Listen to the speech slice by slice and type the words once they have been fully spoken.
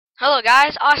Hello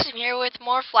guys, Awesome here with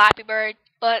more Flappy Bird,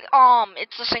 but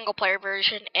it's a single player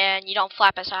version and you don't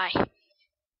flap as high.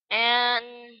 And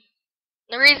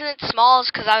the reason it's small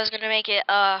is because I was gonna make it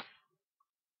what?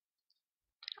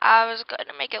 I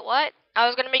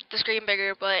was gonna make the screen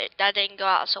bigger, but that didn't go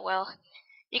out so well.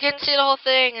 You couldn't see the whole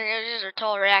thing and it was just a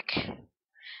total wreck.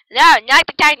 No, not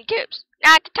the tiny tubes.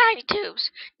 Not the tiny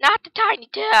tubes. Not the tiny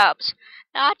tubes.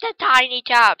 Not the tiny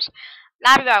tubes.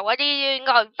 Flappy Bird, what are you doing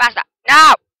going faster?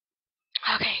 No!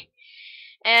 Okay.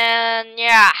 And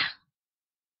yeah.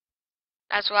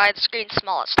 That's why the screen's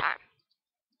small this time.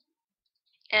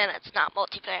 And it's not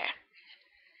multiplayer.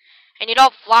 And you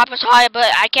don't flop as high,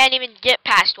 but I can't even get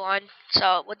past one.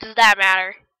 So what does that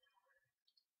matter?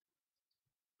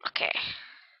 Okay.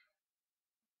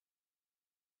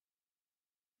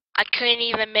 I couldn't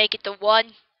even make it to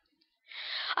one.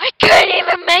 I couldn't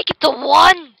even make it to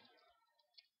one!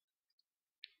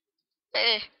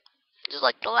 Just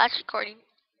like the last recording.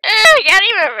 I can't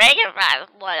even make it past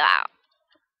one out.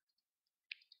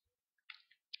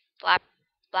 Flap,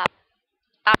 flap,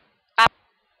 flap, flap.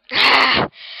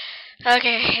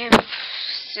 Okay,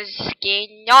 this is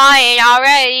getting annoying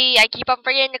already. I keep on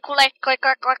forgetting to click, click,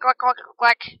 click, click, click, click,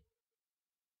 click.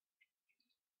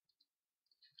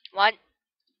 One.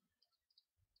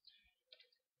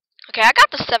 Okay, I got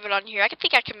the 7 on here. I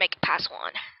think I can make it past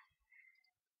 1.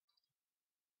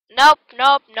 Nope,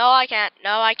 nope, no I can't.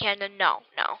 No, I can't, and no,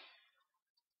 no.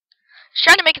 Just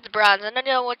trying to make it to bronze. I don't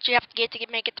know what you have to get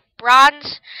make it to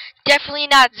bronze. Definitely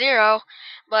not 0,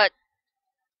 but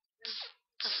just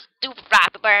stupid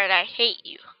Flappy Bird, I hate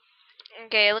you.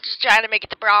 Okay, let's just try to make it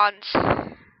to bronze.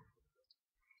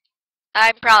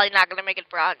 I'm probably not gonna make it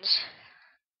bronze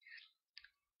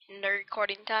in the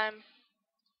recording time.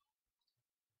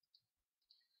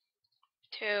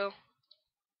 2,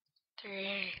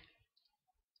 3.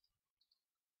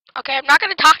 Okay, I'm not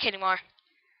gonna talk anymore.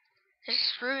 This is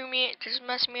screwing me. This is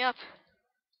messing me up.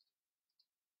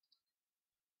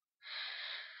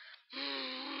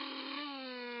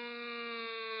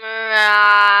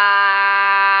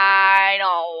 I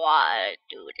don't want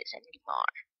to do this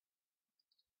anymore.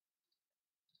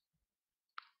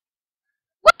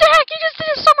 What the heck? You just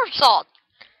did a somersault.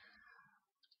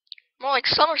 More like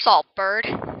somersault, bird.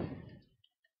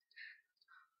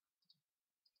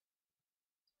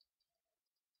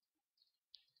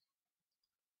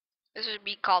 This would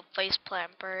be called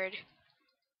faceplant, bird.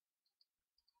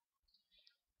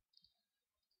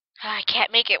 I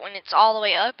can't make it when it's all the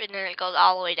way up and then it goes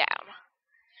all the way down.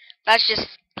 That's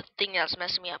just the thing that's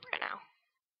messing me up right now.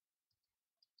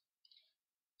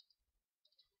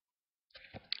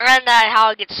 And that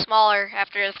how it gets smaller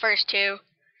after the first 2.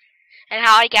 And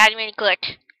how I can't even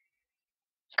click.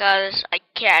 Because I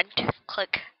can't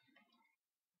click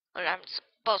when I'm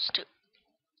supposed to.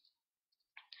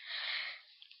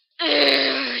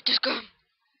 Just go.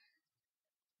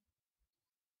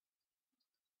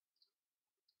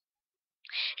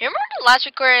 Remember the last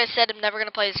week where I said I'm never gonna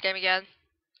play this game again?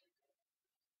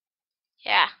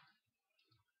 Yeah.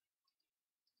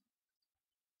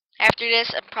 After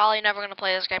this, I'm probably never gonna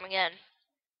play this game again.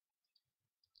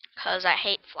 Cause I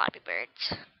hate Flappy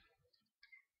Birds.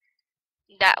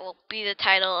 That will be the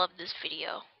title of this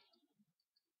video.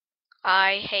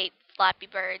 I hate Flappy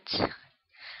Birds.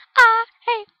 I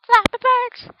hate Flappy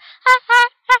Birds.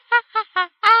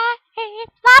 I hate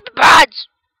Flappy Birds.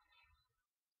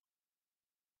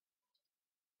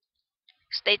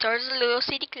 Stay towards the little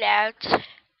city clouds.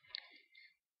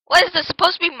 What is this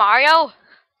supposed to be, Mario?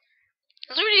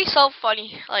 It's really so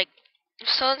funny. Like, if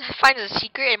someone finds a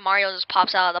secret and Mario just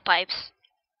pops out of the pipes.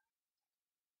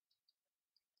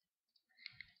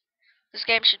 This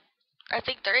game should... I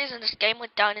think the reason this game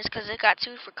went down is because it got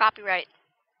sued for copyright.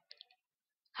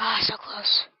 Ah, so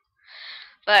close.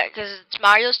 But, because it's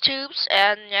Mario's tubes,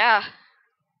 and yeah,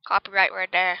 copyright right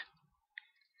there.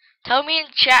 Tell me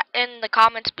in chat in the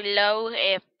comments below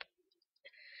if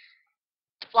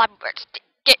the Flappy Birds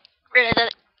get rid of the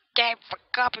game for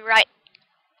copyright.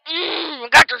 I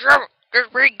got the server. It's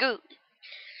pretty good.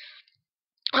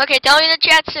 Okay, tell me in the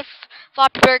chats if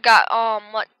Flappy Bird got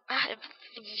what if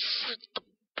the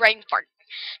brain fart.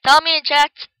 Tell me in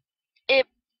chats if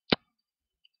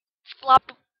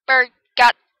Flappy Bird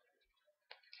got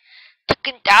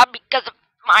taken down because of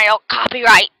Mario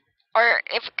copyright, or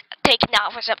if it got taken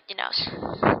down for something else.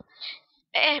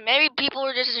 Maybe people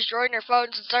were just destroying their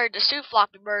phones and started to sue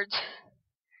Flappy Birds.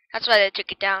 That's why they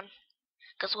took it down.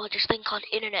 Because well, there's a thing called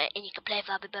internet, and you can play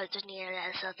Flappy Birds on the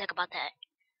internet, so think about that.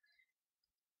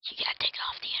 You gotta take it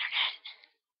off the internet.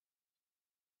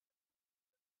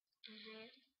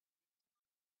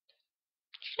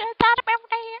 Should have thought about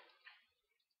that.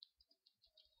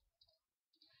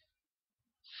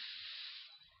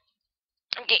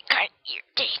 getting kind of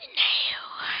irritated now.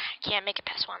 Can't make it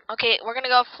past one. Okay, we're gonna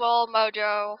go full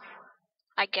mojo.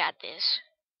 I got this.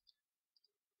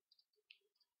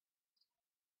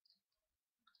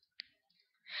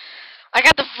 I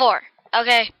got the 4.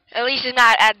 Okay, at least it's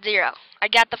not at 0. I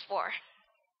got the 4.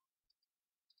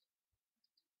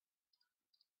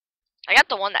 I got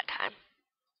the 1 that time.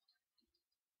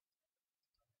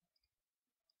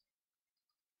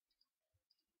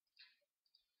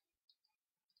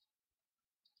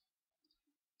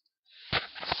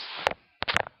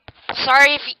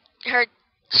 Sorry if you heard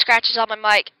scratches on my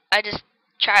mic. I just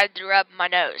tried to rub my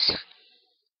nose.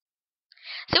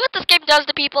 See what this game does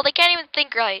to people? They can't even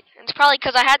think right. It's probably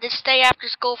because I had to stay after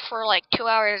school for like 2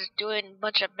 hours doing a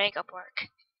bunch of makeup work.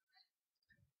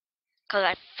 Because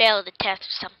I failed the test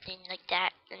or something like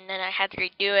that. And then I had to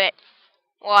redo it.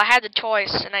 Well, I had the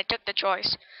choice, and I took the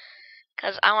choice.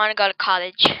 Because I want to go to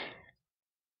college.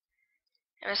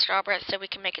 And Mr. Albrecht said we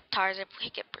can make guitars if we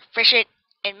get proficient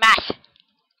in math.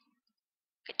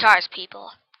 Guitars,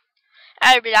 people.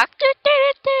 I'd be like...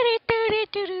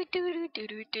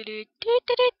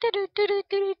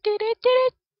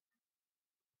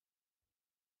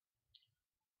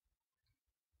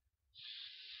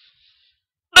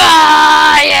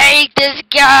 Ah, I hate this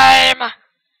game!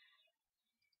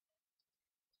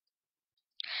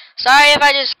 Sorry if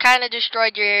I just kind of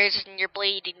destroyed your ears and you're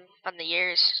bleeding from the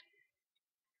ears.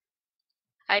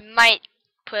 I might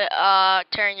put,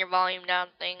 turn your volume down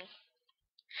thing.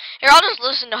 Here, I'll just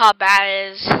listen to how bad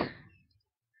it is.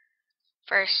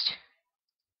 First.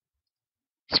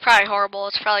 It's probably horrible.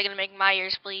 It's probably gonna make my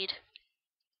ears bleed.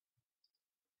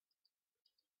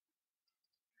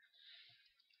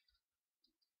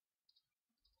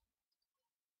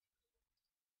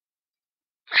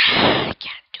 I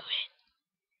can't do it.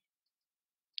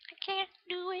 I can't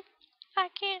do it. I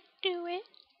can't do it.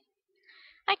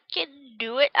 I can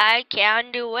do it. I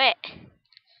can do it.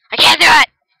 I can't do it.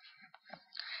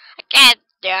 I can't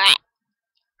do it.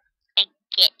 I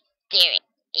can't do it.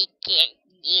 I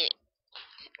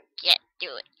can't do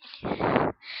it. I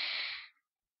can't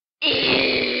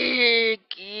do it. I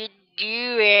can't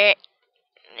do it.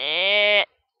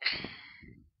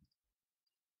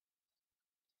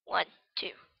 1, 2,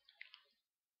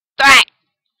 3.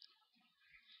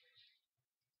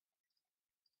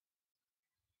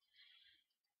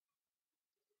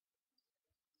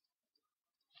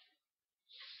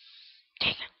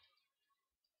 Dang it.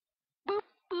 Boop,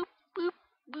 boop, boop,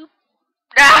 boop.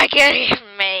 No, I can't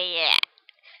even make it.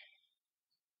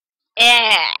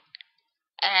 Yeah.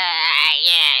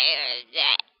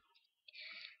 Yeah.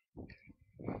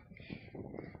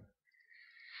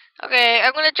 Okay,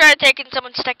 I'm gonna try taking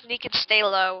someone's technique and stay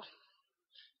low.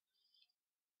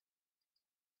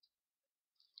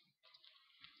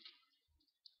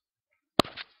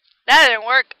 That didn't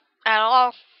work at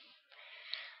all.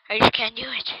 I just can't do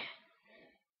it.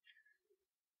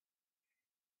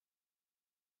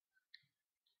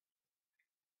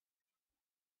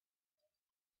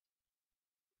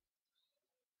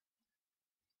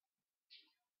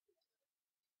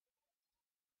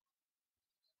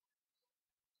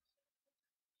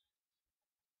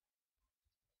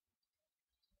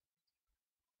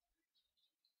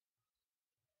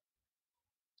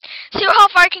 See how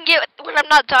far I can get when I'm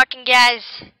not talking, guys?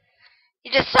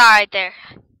 You just saw right there.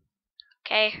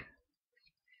 Okay?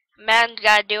 A man's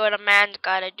gotta do what a man's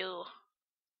gotta do.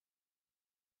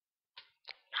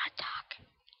 Not talk.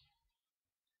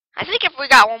 I think if we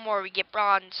got one more, we get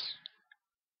bronze.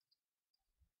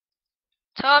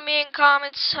 Tell me in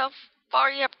comments how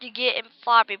far you have to get in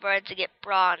Flappy Bird to get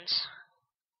bronze.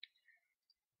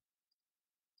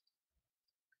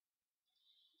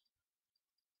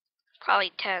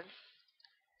 Probably 10.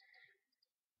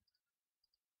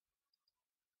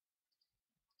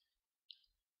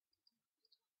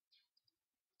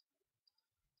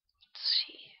 Let's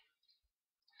see.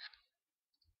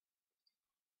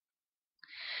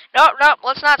 Nope,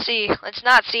 let's not see. Let's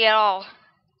not see at all.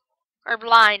 We're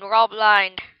blind. We're all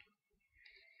blind.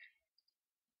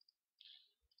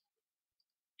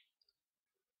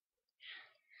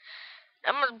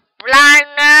 I'm a blind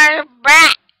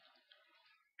brat.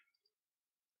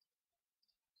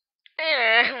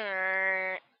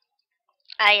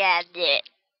 I got it.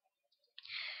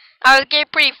 I was getting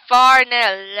pretty far and then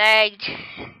I lagged.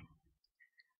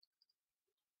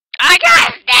 I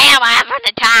got it! Damn, I'm on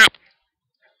the top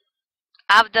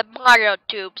of the Mario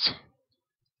tubes.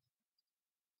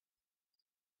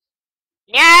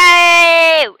 No!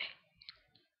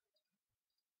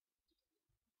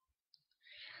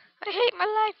 I hate my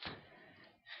life.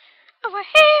 Oh, I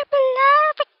hate my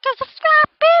life because of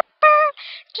Flappy Bird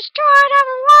destroyed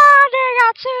everyone. They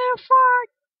got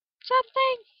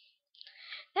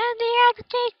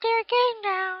take their game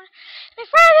down. The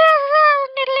Friday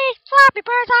Italy Flappy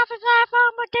birds off his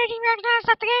iPhone, but then he recognized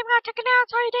that the game got taken down,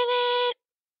 so he did it.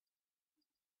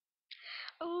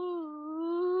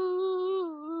 Ooh.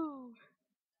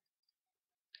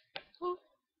 Ooh.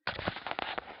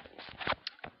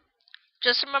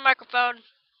 Just in my microphone.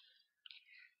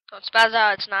 Don't spaz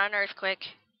out, it's not an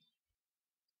earthquake.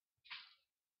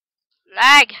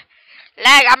 Lag!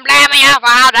 Lag, I'm blaming you for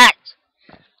all that!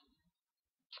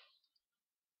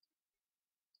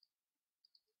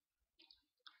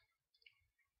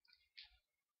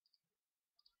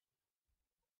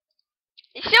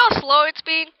 You see how slow it's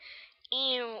been?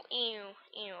 Ew, ew,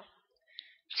 ew.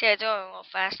 See, it's going a little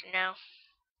faster now.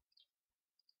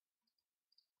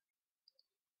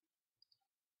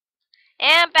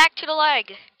 And back to the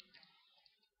leg.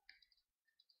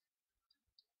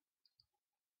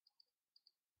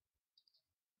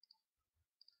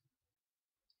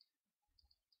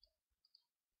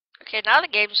 Okay, now the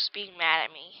game's just being mad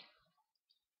at me.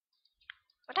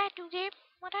 What I do, game?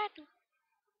 What I do?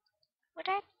 What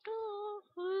I do?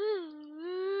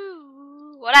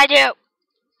 Ooh, what I do?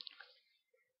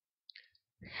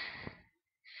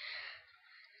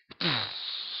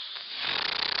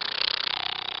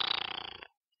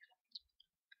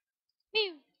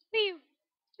 Mew, mew,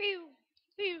 mew,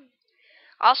 mew.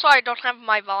 Also, I don't have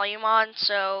my volume on,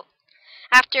 so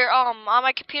after on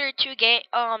my computer two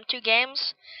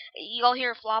games, you'll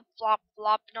hear flop, flop,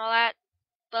 flop, and all that.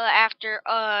 But after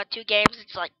 2 games,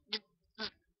 it's like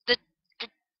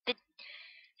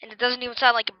and it doesn't even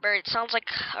sound like a bird. It sounds like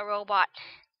a robot.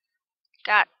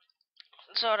 Got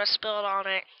soda spilled on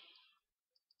it.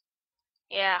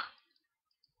 Yeah.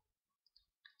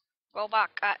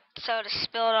 Robot got soda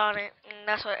spilled on it, and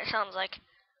that's what it sounds like.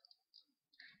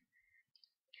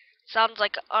 Sounds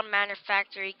like an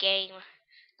unmanufactured game.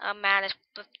 What does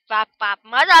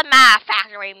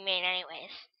manufacturing mean,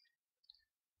 anyways?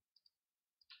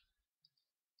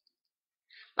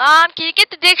 Mom, can you get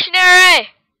the dictionary?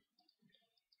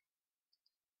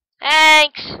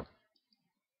 Thanks.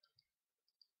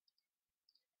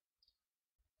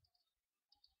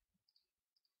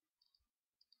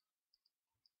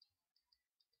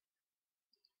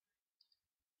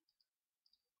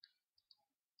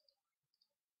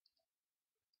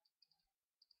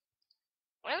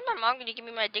 When's my mom gonna give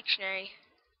me my dictionary?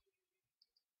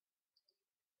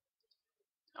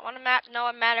 I want to know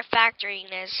what manufacturing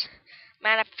is.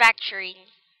 Manufacturing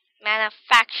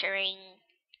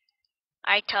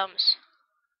items.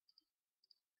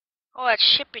 Oh, it's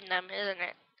shipping them, isn't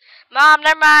it? Mom,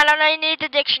 never mind. I don't need the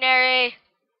dictionary.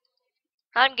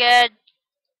 I'm good.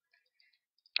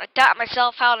 I taught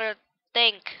myself how to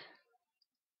think.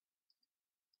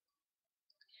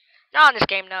 Not in this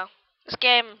game, though. This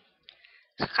game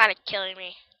is kind of killing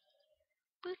me.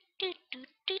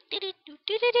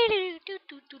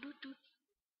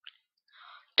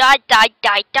 Die, die,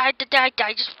 die, die, die, die,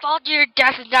 die, just fall to your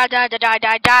death and die, die, die, die,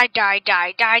 die, die, die,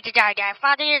 die, die, die, die,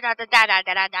 fall to your death and die, die,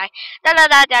 die, die, die, die, die,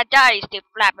 die, die, die, you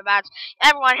stupid flappy mouths.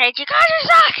 Everyone hates you cause you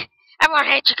suck! Everyone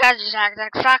hates you cause you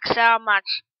suck so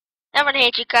much. Everyone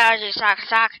hates you cause you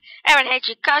suck. Everyone hates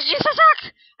you cause you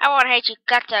suck. Everyone hates you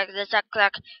cause you suck.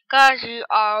 Cause you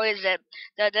always in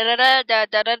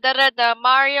the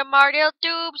Mario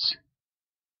tubes.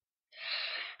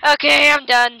 Okay, I'm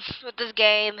done with this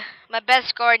game. My best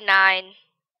score 9.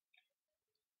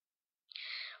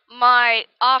 My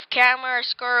off-camera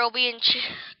score will be in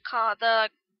the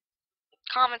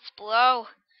comments below,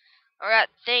 or that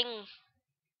thing.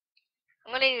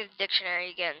 I'm gonna need a dictionary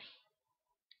again.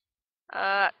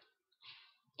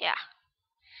 Yeah.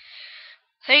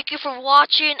 Thank you for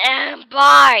watching, and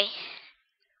bye!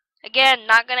 Again,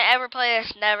 not gonna ever play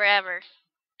this, never ever.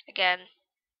 Again.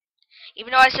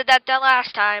 Even though I said that the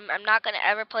last time, I'm not gonna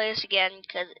ever play this again,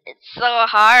 because it's so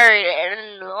hard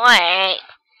and annoying.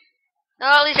 No,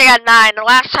 at least I got 9. The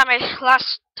last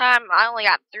time I only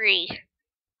got 3.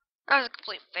 That was a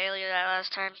complete failure that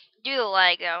last time. Do the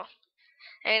lag though.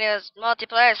 And it was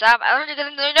multiplayer stuff. I don't want to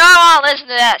listen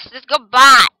to this. Just go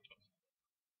bye.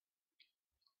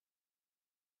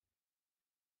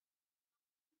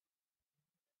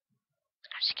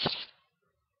 I'm just kidding.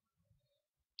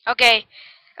 Okay,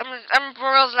 I'm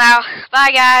for reals now.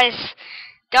 Bye guys.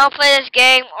 Don't play this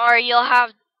game or you'll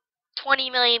have 20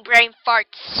 million brain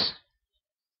farts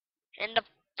in the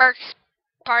first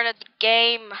part of the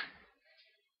game.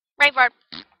 Brain fart.